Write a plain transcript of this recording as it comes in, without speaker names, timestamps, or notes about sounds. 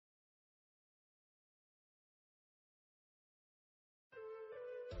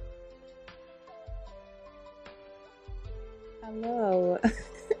Hello.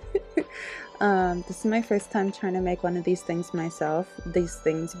 This is my first time trying to make one of these things myself. These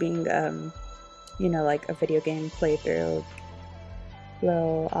things being, like a video game playthrough,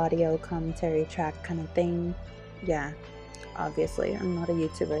 little audio commentary track kind of thing. Yeah, obviously. I'm not a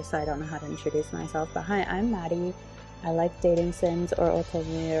YouTuber, so I don't know how to introduce myself. But hi, I'm Maddie. I like dating sims or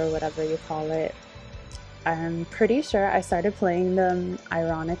otome or whatever you call it. I'm pretty sure I started playing them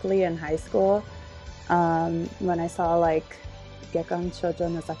ironically in high school when I saw like Gekkan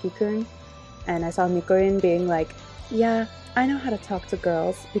Shoujo Nozaki-kun, and I saw Mikorin being like, yeah, I know how to talk to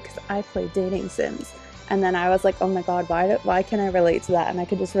girls because I play dating sims. And then I was like, oh my god, why can I relate to that? And I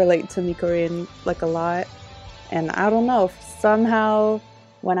could just relate to Mikorin like a lot. And I don't know, somehow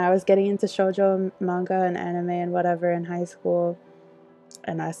when I was getting into shoujo manga and anime and whatever in high school,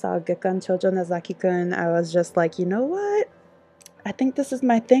 and I saw Gekkan Shoujo Nozaki-kun, I was just like, you know what? I think this is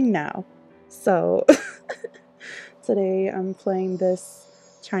my thing now. So today I'm playing this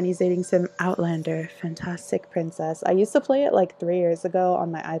Chinese dating sim Outlander, Fantastic Princess. I used to play it like 3 years ago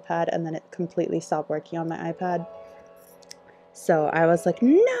on my iPad, and then it completely stopped working on my iPad. So I was like,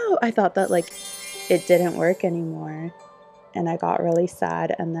 no! I thought that like it didn't work anymore, and I got really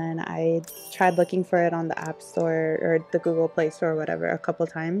sad. And then I tried looking for it on the App Store or the Google Play Store or whatever a couple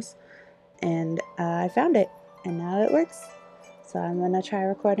times, and I found it, and now it works. So I'm gonna try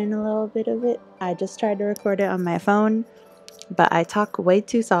recording a little bit of it. I just tried to record it on my phone, but I talk way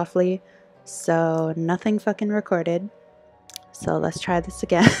too softly, so nothing fucking recorded. So let's try this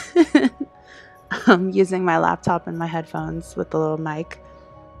again. I'm using my laptop and my headphones with the little mic,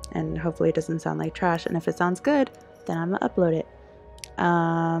 and hopefully it doesn't sound like trash. And if it sounds good, then I'm gonna upload it.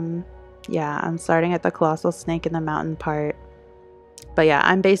 Yeah, I'm starting at the colossal snake in the mountain part. But yeah,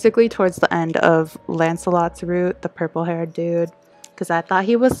 I'm basically towards the end of Lancelot's route, the purple-haired dude, because I thought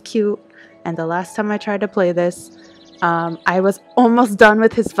he was cute. And the last time I tried to play this, I was almost done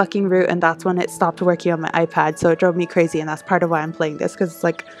with his fucking route, and that's when it stopped working on my iPad. So it drove me crazy, and that's part of why I'm playing this, because it's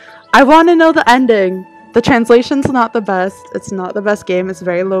like, I want to know the ending. The translation's not the best. It's not the best game. It's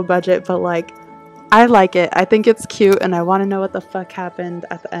very low budget, but like, I like it. I think it's cute, and I want to know what the fuck happened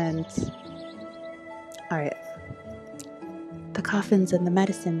at the end. Alright. The coffins and the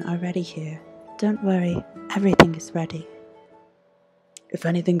medicine are ready here. Don't worry, everything is ready. If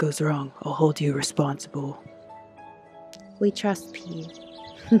anything goes wrong, I'll hold you responsible. We trust P.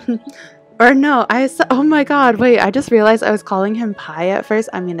 Or no, oh my god, wait, I just realized I was calling him Pi at first.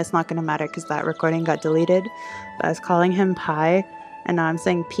 I mean, it's not gonna matter because that recording got deleted. But I was calling him Pi, and now I'm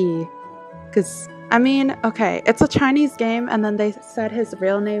saying P. Because, I mean, okay, it's a Chinese game, and then they said his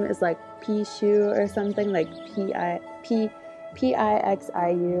real name is like Pishu or something, like Pixiu.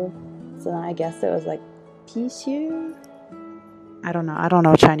 So then I guess it was like Pishu? I don't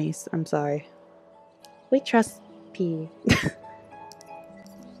know Chinese, I'm sorry. We trust P.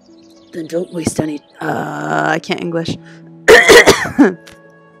 Then don't waste any, I can't English. Then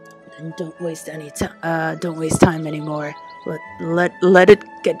don't waste any time, don't waste time anymore. Let it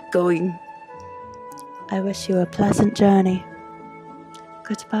get going. I wish you a pleasant journey.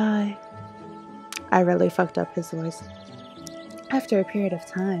 Goodbye. I really fucked up his voice. After a period of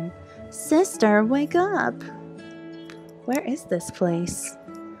time, sister, wake up. Where is this place?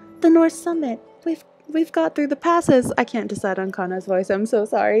 The North Summit. We've got through the passes. I can't decide on Kana's voice. I'm so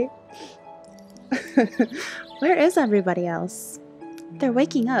sorry. Where is everybody else? They're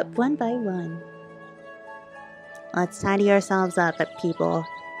waking up one by one. Let's tidy ourselves up, people.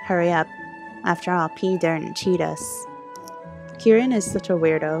 Hurry up. After all, P daren't cheat us. Kieran is such a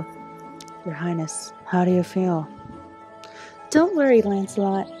weirdo. Your Highness, how do you feel? Don't worry,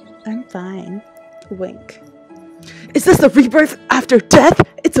 Lancelot. I'm fine. Wink. Is this a rebirth after death?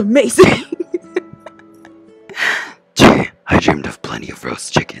 It's amazing! Gee, I dreamed of plenty of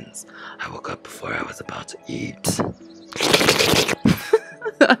roast chickens. I woke up before I was about to eat.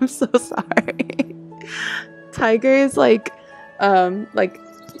 I'm so sorry. Tiger is like,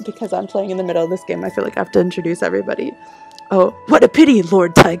 because I'm playing in the middle of this game, I feel like I have to introduce everybody. Oh, what a pity,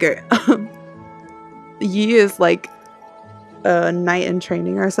 Lord Tiger. Yi is like a knight in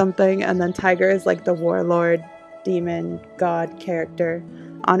training or something, and then Tiger is like the warlord, demon, god character.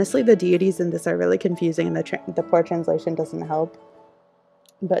 Honestly, the deities in this are really confusing, and the poor translation doesn't help.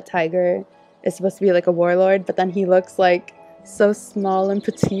 But Tiger is supposed to be like a warlord, but then he looks like so small and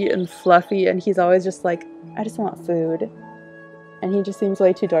petite and fluffy, and he's always just like, I just want food. And he just seems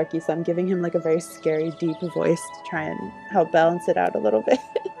way too dorky, so I'm giving him like a very scary, deep voice to try and help balance it out a little bit.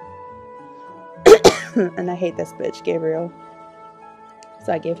 And I hate this bitch, Gabriel.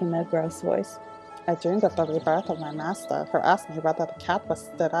 So I gave him a gross voice. I dreamed of the rebirth of my master, who asked me whether the cat was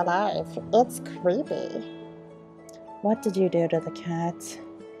still alive. It's creepy. What did you do to the cat?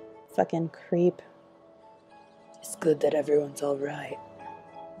 Fucking creep. It's good that everyone's alright.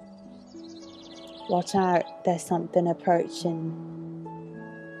 Watch out, there's something approaching.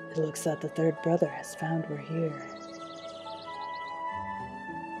 It looks like the third brother has found we're here.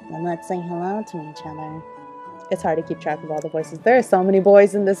 Then let's say hello to each other. It's hard to keep track of all the voices. There are so many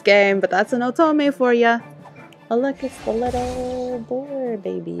boys in this game, but that's an otome for ya. Oh look, it's the little boar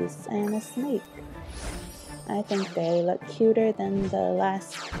babies and a snake. I think they look cuter than the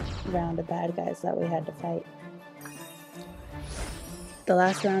last round of bad guys that we had to fight. The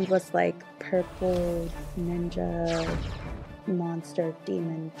last round was like purple ninja monster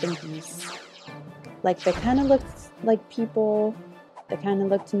demon thingies. Like they kind of looked like people. They kind of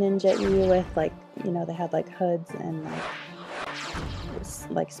looked ninja-y with like, you know, they had like hoods and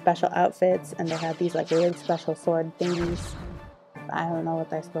like special outfits, and they had these like weird special sword thingies. I don't know what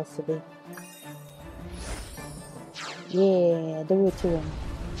they're supposed to be. Yeah, do it to him.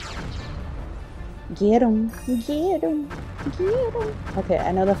 Get him, get him, get him. Okay,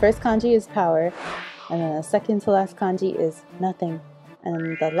 I know the first kanji is power, and then the second to last kanji is nothing,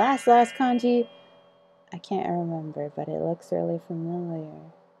 and the last kanji, I can't remember, but it looks really familiar.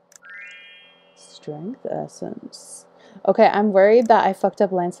 Strength essence. Okay, I'm worried that I fucked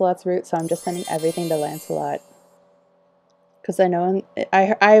up Lancelot's route, so I'm just sending everything to Lancelot. Because I know,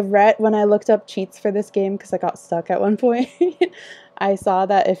 I read when I looked up cheats for this game, because I got stuck at one point, I saw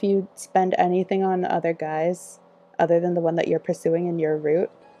that if you spend anything on other guys, other than the one that you're pursuing in your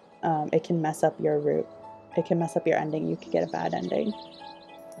route, it can mess up your route. It can mess up your ending. You could get a bad ending.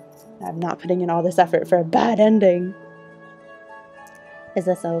 I'm not putting in all this effort for a bad ending. Is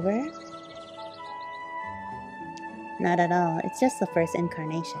this over? Not at all. It's just the first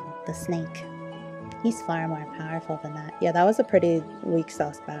incarnation, the snake. He's far more powerful than that. Yeah, that was a pretty weak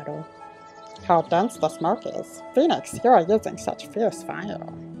sauce battle. How dense the smoke is. Phoenix, you are using such fierce fire.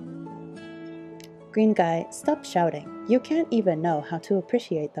 Green guy, stop shouting. You can't even know how to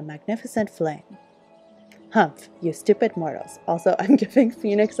appreciate the magnificent flame. Humph, you stupid mortals. Also, I'm giving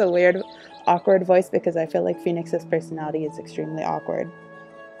Phoenix a weird, awkward voice because I feel like Phoenix's personality is extremely awkward.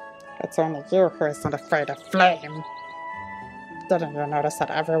 It's only you who isn't afraid of flame. Didn't you notice that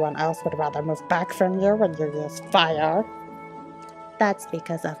everyone else would rather move back from you when you used fire? That's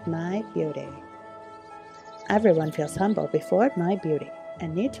because of my beauty. Everyone feels humble before my beauty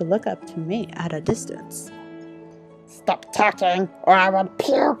and need to look up to me at a distance. Stop talking or I will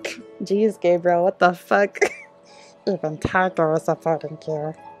puke! Jeez, Gabriel, what the fuck? Even Tiger is avoiding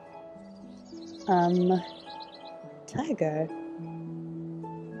you. Tiger?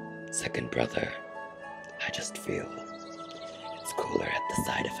 Second brother, I just feel it's cooler at the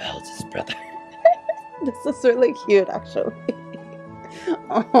side of Else's brother. This is really cute, actually.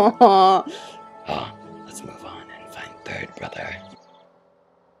 Oh, let's move on and find third brother.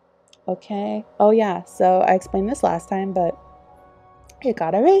 Okay. Oh yeah, so I explained this last time, but it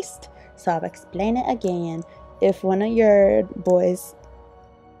got erased. So I'll explain it again. If one of your boys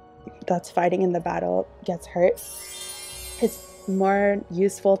that's fighting in the battle gets hurt, it's more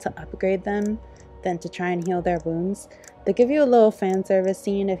useful to upgrade them than to try and heal their wounds. They give you a little fan service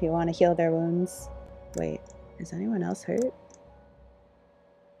scene if you want to heal their wounds. Wait, is anyone else hurt?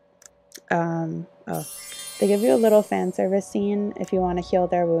 Oh. They give you a little fan service scene if you want to heal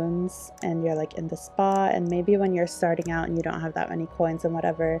their wounds and you're like in the spa, and maybe when you're starting out and you don't have that many coins and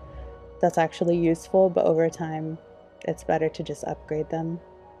whatever, that's actually useful, but over time it's better to just upgrade them.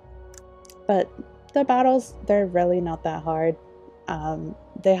 But the battles, they're really not that hard.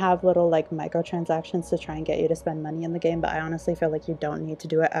 They have little like microtransactions to try and get you to spend money in the game, but I honestly feel like you don't need to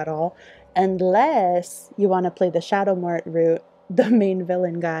do it at all unless you want to play the Shadow Mort route, the main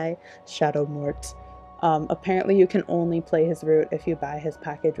villain guy, Shadow Mort. Apparently you can only play his route if you buy his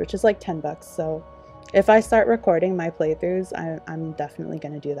package, which is like 10 bucks. So if I start recording my playthroughs, I'm definitely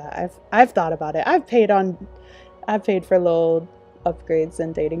going to do that. I've thought about it. I've paid for little upgrades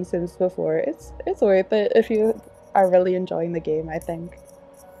in dating sims before. It's worth it if you are really enjoying the game, I think.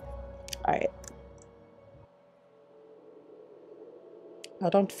 Alright. I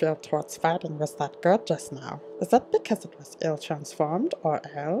don't feel towards fighting was that good just now. Is that because it was ill-transformed or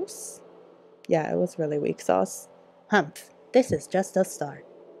else? Yeah, it was really weak sauce. Humph, this is just a start.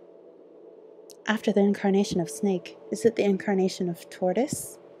 After the incarnation of snake, is it the incarnation of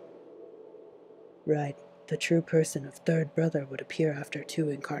tortoise? Right. The true person of third brother would appear after 2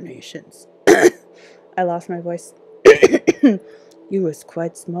 incarnations. I lost my voice. You was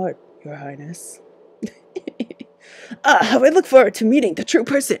quite smart, Your Highness. How I look forward to meeting the true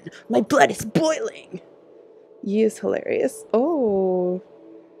person. My blood is boiling. You is hilarious. Oh,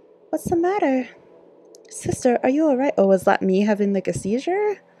 what's the matter? Sister, are you alright? Oh, was that me having like a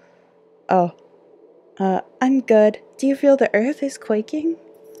seizure? Oh. I'm good. Do you feel the earth is quaking?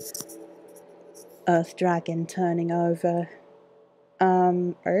 Earth dragon turning over.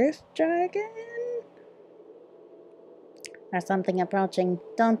 Earth dragon? There's something approaching.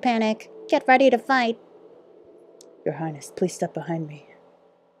 Don't panic. Get ready to fight. Your Highness, please step behind me.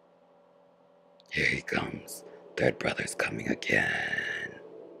 Here he comes. Third brother's coming again.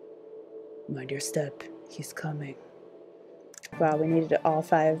 Mind your step. He's coming. Wow, we needed all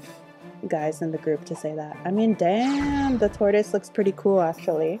 5 guys in the group to say that. I mean, damn, the tortoise looks pretty cool,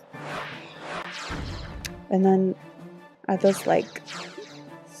 actually. And then, are those, like,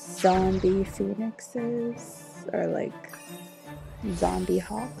 zombie phoenixes? Or, like, zombie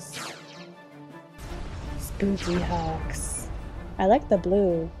hawks? Spooky hawks. I like the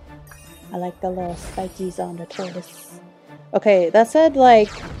blue. I like the little spikies on the tortoise. Okay, that said,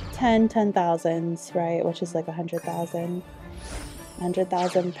 like, 10,000s, right? Which is, like, 100,000.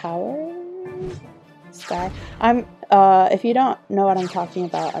 100,000 power sky. If you don't know what I'm talking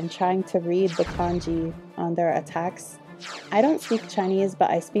about, I'm trying to read the kanji on their attacks. I don't speak Chinese, but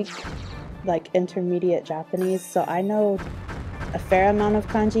I speak like intermediate Japanese, so I know a fair amount of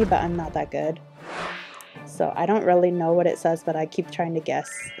kanji, but I'm not that good. So I don't really know what it says, but I keep trying to guess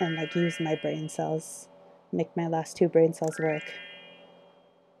and like use my brain cells, make my last 2 brain cells work.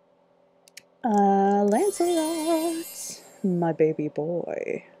 Lancelot, my baby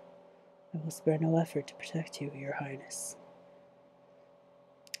boy. I will spare no effort to protect you, Your Highness.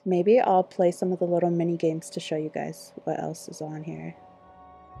 Maybe I'll play some of the little mini games to show you guys what else is on here.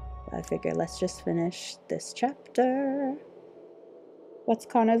 But I figure let's just finish this chapter. What's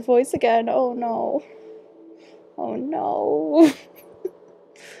Connor's voice again? Oh no. Oh no.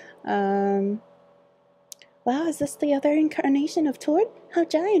 Wow, is this the other incarnation of Tord? How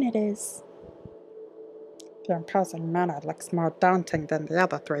giant it is. Your imposing manner looks more daunting than the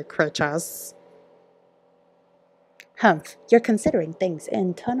other 3 creatures. Humph, you're considering things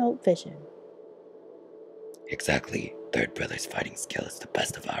in tunnel vision. Exactly. Third brother's fighting skill is the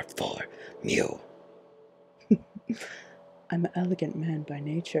best of our 4. Mew. I'm an elegant man by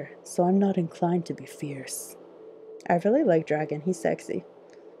nature, so I'm not inclined to be fierce. I really like Dragon, he's sexy.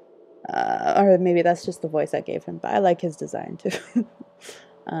 Or maybe that's just the voice I gave him, but I like his design too.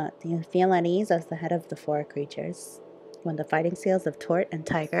 Do you feel at ease as the head of the 4 creatures? When the fighting skills of Tort and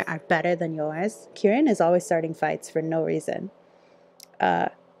Tiger are better than yours? Kieran is always starting fights for no reason.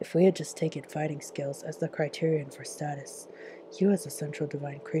 If we had just taken fighting skills as the criterion for status, you as a central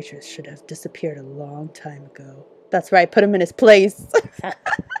divine creature should have disappeared a long time ago. That's right, put him in his place.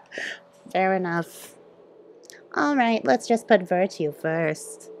 Fair enough. Alright, let's just put virtue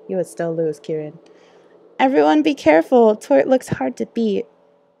first. You would still lose, Kieran. Everyone be careful. Tort looks hard to beat.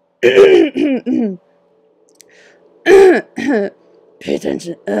 Pay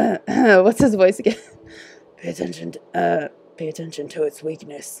attention. What's his voice again? Pay attention to its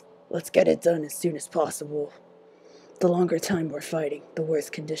weakness. Let's get it done as soon as possible. The longer time we're fighting, the worse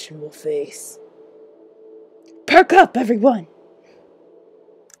condition we'll face. Perk up, everyone!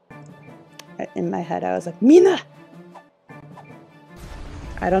 In my head, I was like, Mina!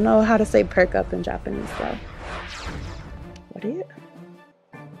 I don't know how to say perk up in Japanese, though. What are you?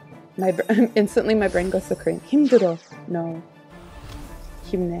 Instantly my brain goes to Korean. Himduro. No.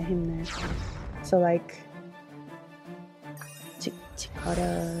 Himne. So like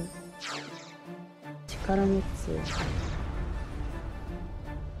Chikara mitsu.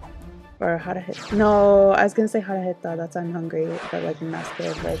 Or harahita. No, I was gonna say harahita, that's I'm hungry, but like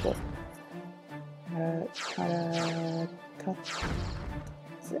masculine label.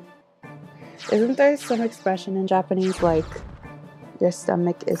 Isn't there some expression in Japanese like your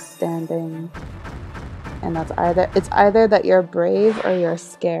stomach is standing, and that's either that you're brave or you're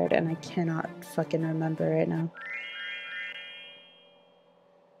scared, and I cannot fucking remember right now.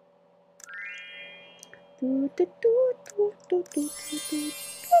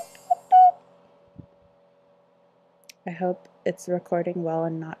 I hope it's recording well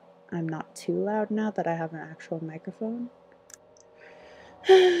and I'm not too loud now that I have an actual microphone.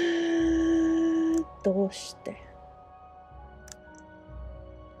 どうして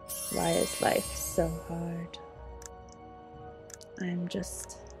Why is life so hard? I'm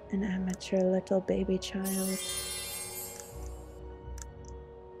just an amateur little baby child.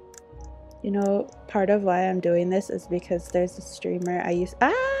 You know, part of why I'm doing this is because there's a streamer I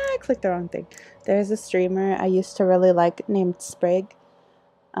clicked the wrong thing. There's a streamer I used to really like named Sprig.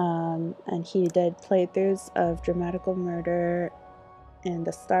 And he did playthroughs of Dramatical Murder and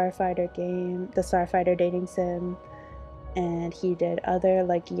the Starfighter game, the Starfighter dating sim, and he did other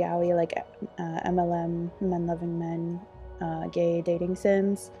like yaoi, like MLM, men loving men, gay dating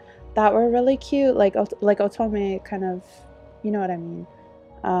sims that were really cute, like otome kind of, you know what I mean.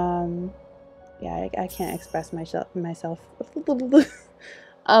 Yeah, I can't express myself.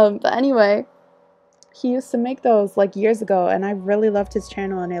 But anyway, he used to make those like years ago, and I really loved his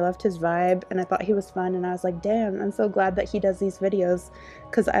channel and I loved his vibe and I thought he was fun, and I was like, damn, I'm so glad that he does these videos,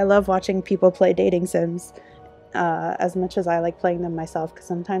 because I love watching people play dating sims as much as I like playing them myself, because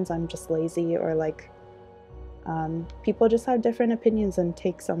sometimes I'm just lazy, or like people just have different opinions and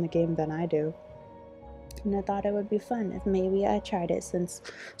takes on the game than I do. And I thought it would be fun if maybe I tried it, since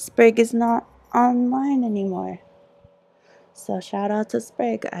Sprig is not online anymore. So shout out to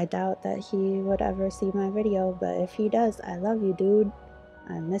Sprig. I doubt that he would ever see my video, but if he does, I love you, dude.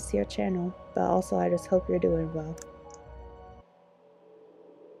 I miss your channel, but also I just hope you're doing well.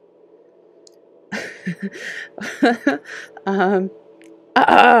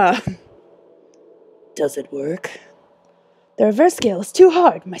 Does it work? The reverse scale is too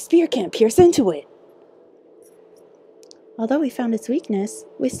hard. My spear can't pierce into it. Although we found its weakness,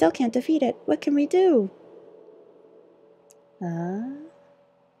 we still can't defeat it. What can we do?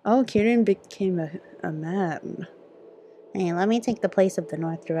 Oh, Kieran became a man. Hey, let me take the place of the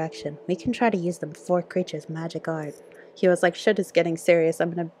north direction. We can try to use the 4 creatures' magic art. He was like, shit is getting serious.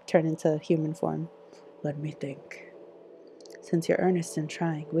 I'm gonna turn into human form. Let me think. Since you're earnest in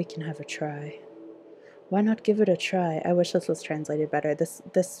trying, we can have a try. Why not give it a try? I wish this was translated better.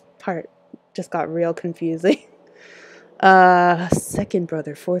 This part just got real confusing. Second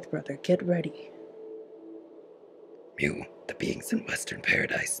brother, fourth brother, get ready. Mew, the beings in Western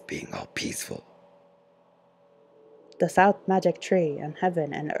Paradise being all peaceful. The south magic tree, and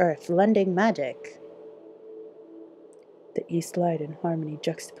heaven and earth lending magic. The east light in harmony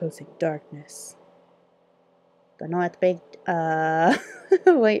juxtaposing darkness. The north big,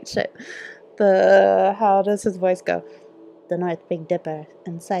 wait, shit. How does his voice go? The north big dipper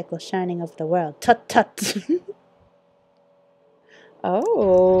and cycle shining of the world. Tut tut.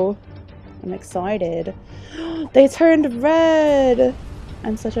 Oh, I'm excited. They turned red.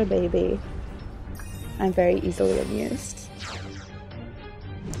 I'm such a baby. I'm very easily amused.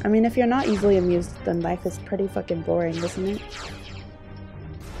 I mean, if you're not easily amused, then life is pretty fucking boring, isn't it?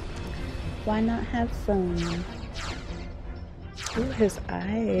 Why not have fun? Ooh, his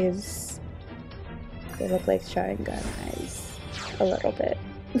eyes. They look like Sharingan eyes. A little bit.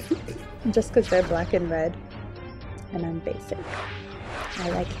 Just because they're black and red. And I'm basic. I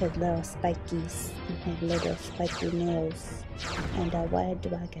like his little spikies and his little spiky nails. And a white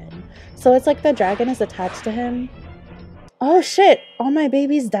dragon. So it's like the dragon is attached to him. Oh shit! All my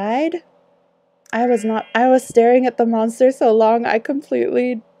babies died? I was staring at the monster so long I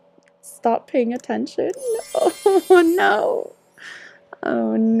completely stopped paying attention. Oh no.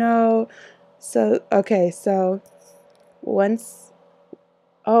 Oh no. So, okay, so once...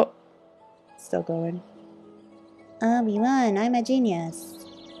 Oh, still going. We won. I'm a genius.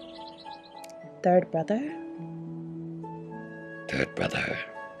 Third brother? Third brother.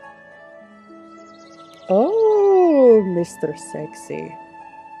 Oh, Mr. Sexy.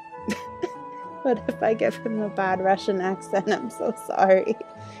 What if I give him a bad Russian accent? I'm so sorry.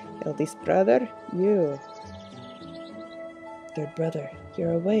 Eldest brother, you. Third brother,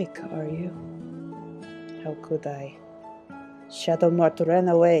 you're awake, are you? How could I? Shadow Mort ran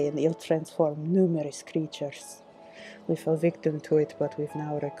away and ill-transformed numerous creatures. We fell victim to it, but we've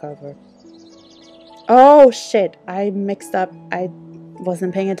now recovered. Oh shit, I mixed up. I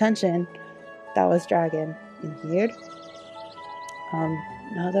wasn't paying attention. That was dragon. In here?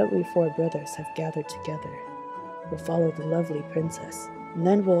 Now that we 4 brothers have gathered together, we'll follow the lovely princess. And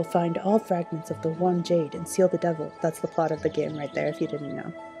then we'll find all fragments of the warm jade and seal the devil. That's the plot of the game right there, if you didn't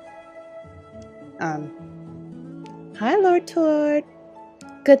know. Hi, Lord Tord.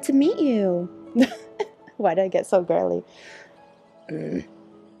 Good to meet you. Why did I get so girly?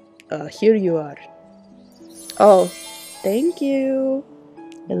 Here you are. Oh, thank you.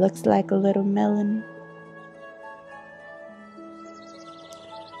 It looks like a little melon.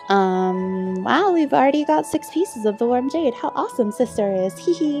 Wow, we've already got 6 pieces of the warm jade. How awesome sister is.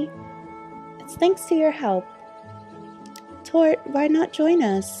 Hee hee. It's thanks to your help. Tort, why not join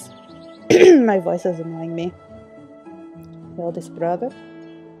us? My voice is annoying me. Eldest brother?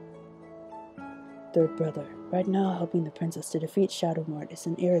 Third brother. Right now, helping the princess to defeat Shadowmort is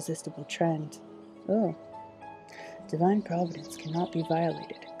an irresistible trend. Oh. Divine providence cannot be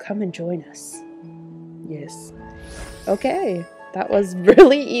violated. Come and join us. Yes. Okay. That was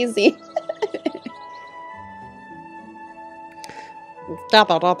really easy. We've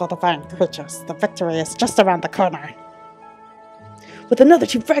gathered all the divine creatures. The victory is just around the corner. With another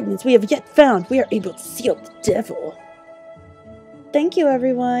 2 fragments we have yet found, we are able to seal the devil. Thank you,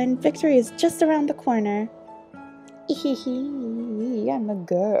 everyone. Victory is just around the corner. I'm a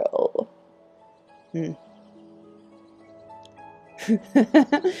girl. Coo,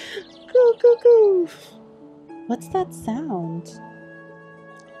 coo, coo. What's that sound?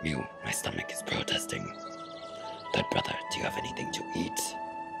 Mew, my stomach is protesting. Good brother, do you have anything to eat?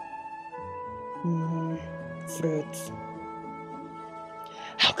 Fruits.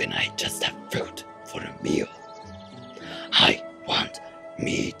 How can I just have fruit for a meal? I want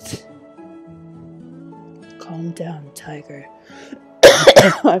meat. Calm down, tiger.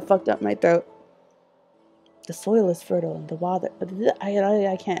 I fucked up my throat. The soil is fertile and the water...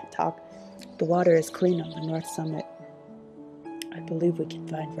 I can't talk. The water is clean on the north summit. I believe we can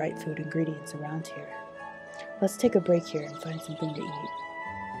find right food ingredients around here. Let's take a break here and find something to eat.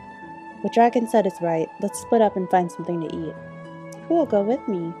 What Dragon said is right. Let's split up and find something to eat. Who will go with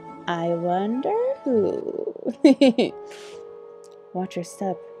me? I wonder who. Watch your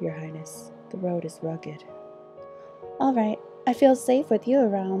step, Your Highness. The road is rugged. Alright, I feel safe with you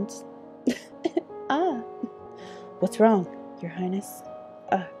around. What's wrong, Your Highness?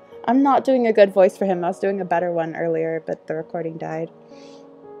 I'm not doing a good voice for him. I was doing a better one earlier, but the recording died.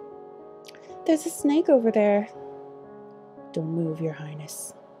 There's a snake over there. Don't move, Your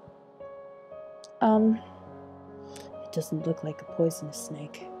Highness. It doesn't look like a poisonous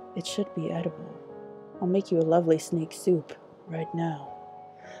snake. It should be edible. I'll make you a lovely snake soup right now.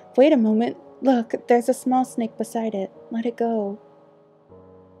 Wait a moment. Look, there's a small snake beside it. Let it go.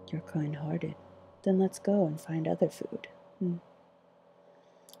 You're kind-hearted. Then let's go and find other food.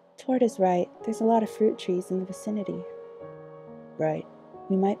 Tord is right. There's a lot of fruit trees in the vicinity. Right.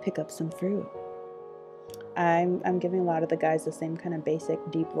 We might pick up some fruit. I'm giving a lot of the guys the same kind of basic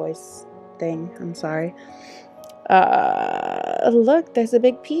deep voice thing. I'm sorry. Look, there's a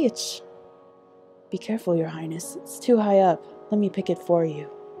big peach. Be careful, Your Highness. It's too high up. Let me pick it for you.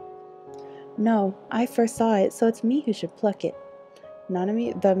 No, I first saw it, so it's me who should pluck it.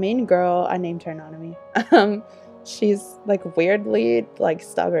 Nanami, the main girl, I named her Nanami. She's like weirdly like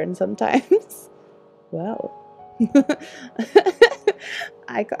stubborn sometimes. Well,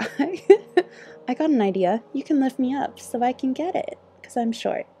 I got an idea. You can lift me up so I can get it, because I'm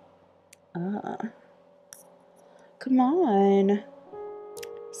short. Come on.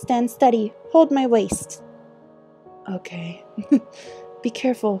 Stand steady. Hold my waist. Okay. Be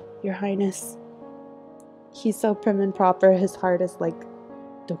careful, Your Highness. He's so prim and proper. His heart is like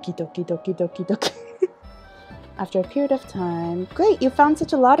doki doki doki doki doki. After a period of time, great, you found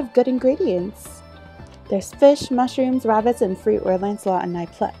such a lot of good ingredients. There's fish, mushrooms, rabbits, and fruit where Lancelot and I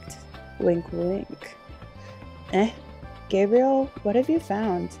plucked. Wink, wink. Gabriel, what have you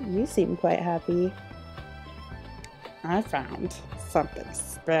found? You seem quite happy. I found something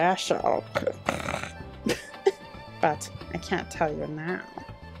special. But I can't tell you now.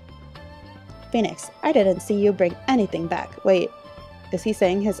 Phoenix, I didn't see you bring anything back. Wait, is he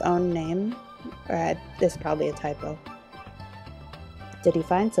saying his own name? This is probably a typo. Did he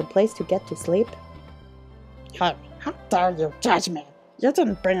find some place to get to sleep? Hey, how dare you judge me? You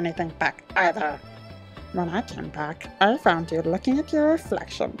didn't bring anything back either. When I came back, I found you looking at your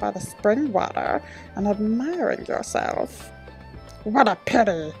reflection by the spring water and admiring yourself. What a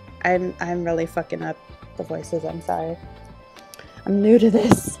pity! I'm really fucking up the voices, I'm sorry. I'm new to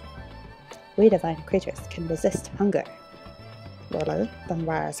this. We divine creatures can resist hunger. Really? Then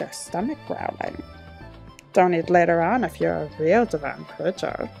why is your stomach growling? Don't eat later on if you're a real divine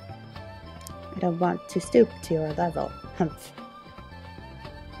creature. I don't want to stoop to your level. Humph.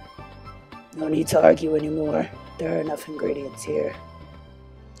 No need to argue anymore. There are enough ingredients here.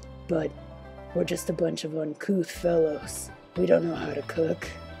 But we're just a bunch of uncouth fellows. We don't know how to cook.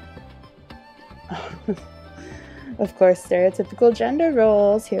 Of course, stereotypical gender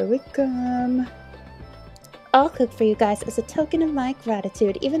roles. Here we come. I'll cook for you guys as a token of my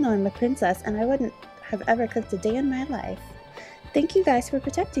gratitude, even though I'm a princess and I wouldn't have ever cooked a day in my life. Thank you guys for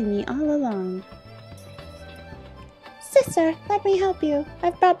protecting me all along. Sister, let me help you.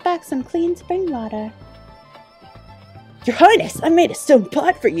 I've brought back some clean spring water. Your Highness, I made a stone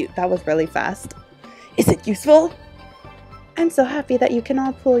pot for you. That was really fast. Is it useful? I'm so happy that you can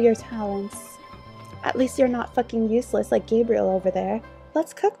all pool your talents. At least you're not fucking useless like Gabriel over there.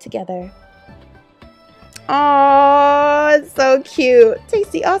 Let's cook together. Aww, it's so cute.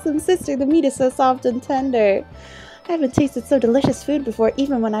 Tasty, awesome sister. The meat is so soft and tender. I haven't tasted so delicious food before,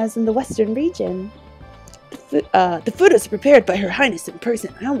 even when I was in the western region. The food is prepared by Her Highness in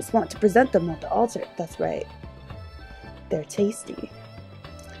person. I almost want to present them on the altar. That's right. They're tasty.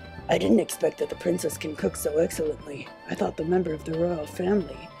 I didn't expect that the princess can cook so excellently. I thought the member of the royal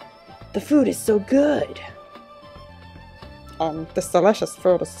family. The food is so good. This delicious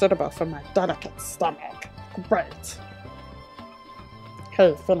food is suitable for my delicate stomach. Great.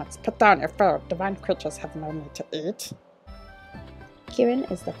 Hey, Phoenix, put down your food. Divine creatures have no need to eat. Kieran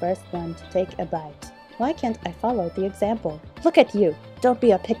is the first one to take a bite. Why can't I follow the example? Look at you. Don't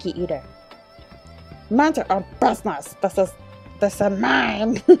be a picky eater. Mind your own business. This is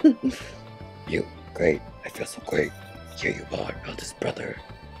mine. You, great. I feel so great. Here you are, eldest brother.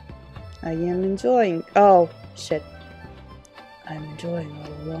 I am enjoying. Oh, shit. I'm enjoying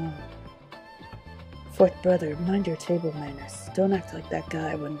all along. Fourth brother, mind your table manners. Don't act like that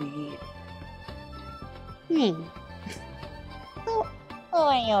guy when we eat. Who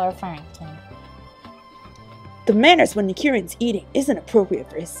are you referring to? The manners when Kieran's eating isn't appropriate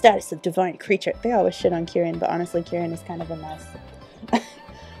for his status of divine creature. They always shit on Kieran, but honestly, Kieran is kind of a mess.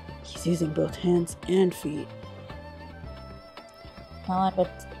 He's using both hands and feet. No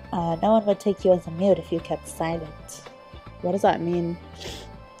one would take you as a mute if you kept silent. What does that mean?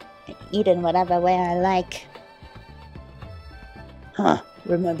 I eat in whatever way I like. Huh.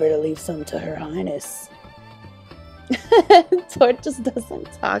 Remember to leave some to Her Highness. Tord just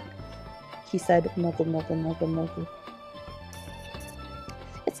doesn't talk. He said, muggle, muggle, muggle, muggle.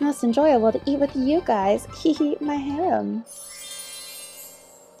 It's most enjoyable to eat with you guys. Hee hee, my harem.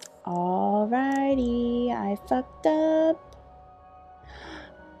 Alrighty, I fucked up.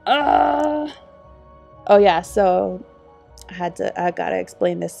 Oh yeah, so I gotta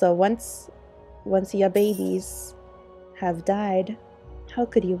explain this. So once your babies have died, how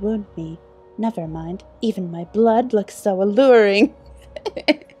could you wound me? Never mind. Even my blood looks so alluring.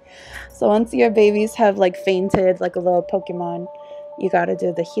 So once your babies have like fainted like a little Pokemon, you gotta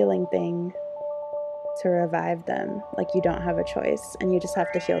do the healing thing to revive them. Like you don't have a choice and you just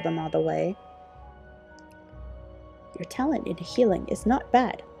have to heal them all the way. Your talent in healing is not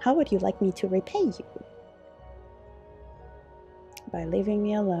bad. How would you like me to repay you? By leaving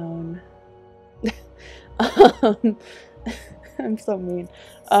me alone. I'm so mean.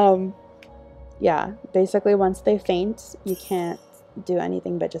 Yeah, basically once they faint, you can't do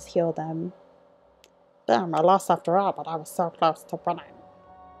anything but just heal them. Damn, I lost after all, but I was so close to winning.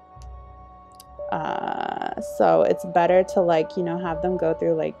 So it's better to like, you know, have them go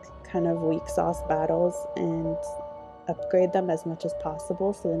through like kind of weak sauce battles and upgrade them as much as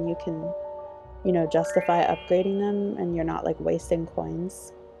possible, so then you can, you know, justify upgrading them and you're not like wasting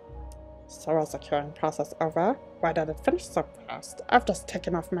coins. So is the curing process over? Why did it finish so fast? I've just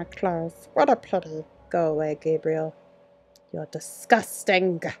taken off my clothes. What a pity. Go away, Gabriel. You're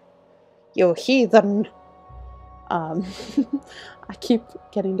disgusting. You heathen. I keep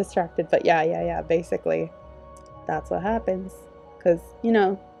getting distracted, but yeah, basically that's what happens. Because, you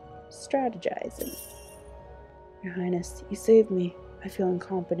know, strategizing. Your Highness, you saved me. I feel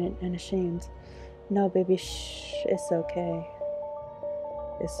incompetent and ashamed. No, baby, shh, it's okay.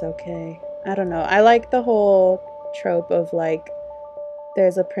 It's okay. I don't know. I like the whole trope of like,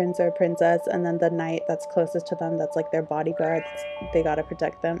 there's a prince or princess and then the knight that's closest to them, that's like their bodyguard, they gotta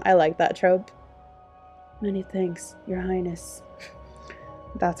protect them. I like that trope. Many thanks, Your Highness.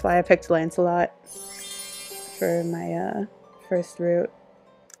 That's why I picked Lancelot for my first route.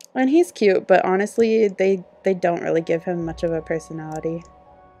 And he's cute, but honestly, they don't really give him much of a personality.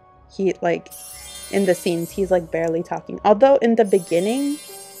 He, like, in the scenes, he's like barely talking. Although in the beginning,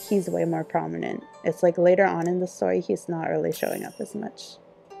 he's way more prominent. It's like later on in the story, he's not really showing up as much.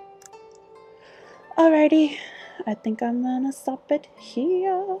 Alrighty, I think I'm gonna stop it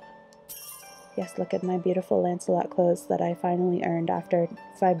here. Yes, look at my beautiful Lancelot clothes that I finally earned after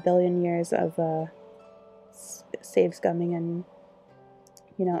 5 billion years of save scumming and,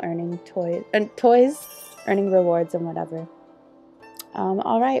 you know, earning earning rewards and whatever.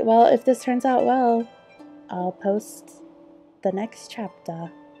 Alright, well, if this turns out well, I'll post the next chapter,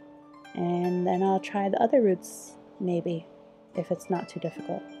 and then I'll try the other routes, maybe, if it's not too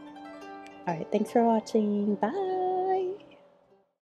difficult. Alright, thanks for watching, bye!